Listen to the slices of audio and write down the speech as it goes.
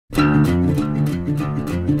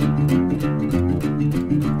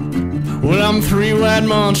Well, I'm 3 white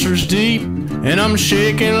monsters deep, and I'm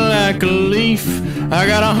shaking like a leaf. I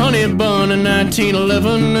got a honey bun in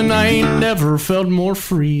 1911, and I ain't never felt more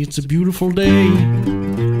free. It's a beautiful day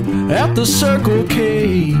at the Circle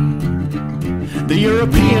K. The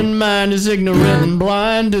European mind is ignorant and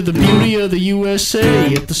blind to the beauty of the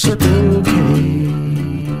USA at the Circle K.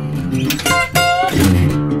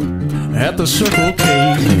 At the Circle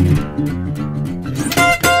K.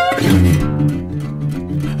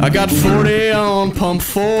 I got 40 on pump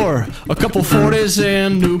 4, a couple 40s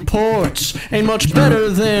and Newports. Ain't much better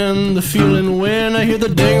than the feeling when I hear the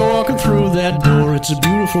dingo walking through that door. It's a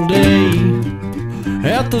beautiful day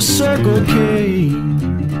at the Circle K.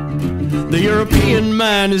 The European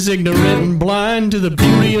mind is ignorant and blind to the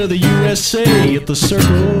beauty of the USA at the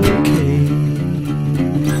Circle K.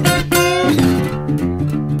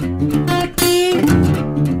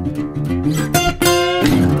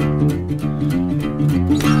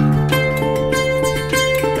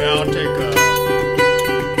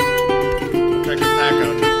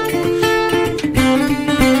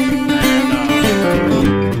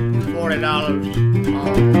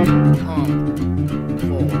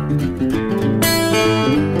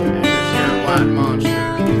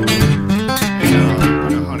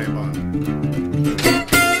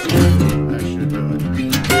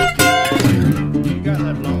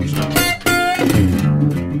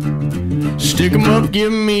 Stick 'em up,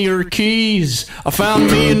 give me your keys. I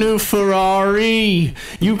found me a new Ferrari.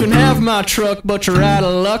 You can have my truck, but you're out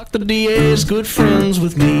of luck. The DA's good friends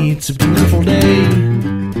with me. It's a beautiful day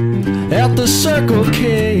at the Circle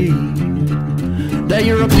K. That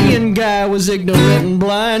European guy was ignorant and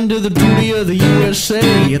blind to the beauty of the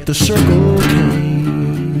USA at the Circle K.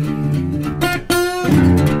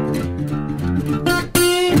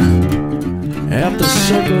 At the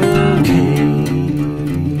Circle K.